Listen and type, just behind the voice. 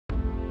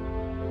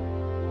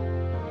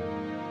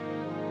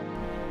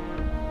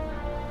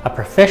A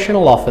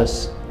professional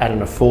office at an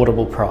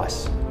affordable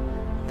price.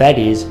 That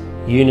is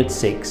Unit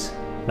 6,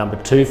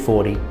 number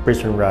 240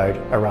 Brisbane Road,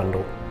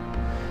 Arundel.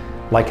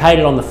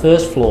 Located on the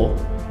first floor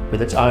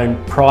with its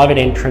own private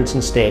entrance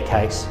and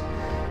staircase,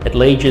 it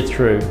leads you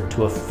through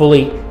to a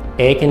fully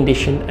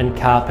air-conditioned and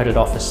carpeted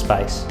office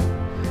space,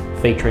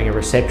 featuring a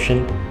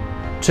reception,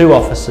 2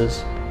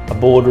 offices, a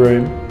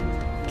boardroom,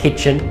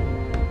 kitchen,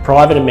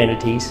 private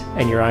amenities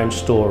and your own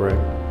storeroom.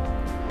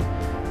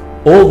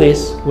 All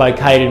this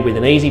located with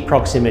an easy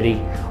proximity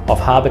of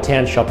Harbour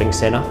Town Shopping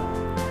Centre,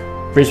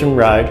 Brisbane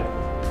Road,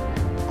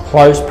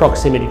 close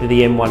proximity to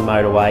the M1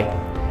 motorway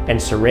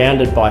and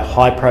surrounded by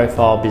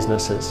high-profile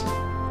businesses.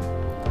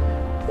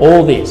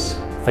 All this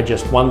for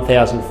just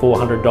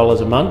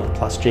 $1,400 a month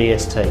plus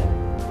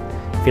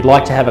GST. If you'd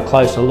like to have a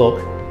closer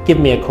look, give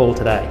me a call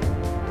today.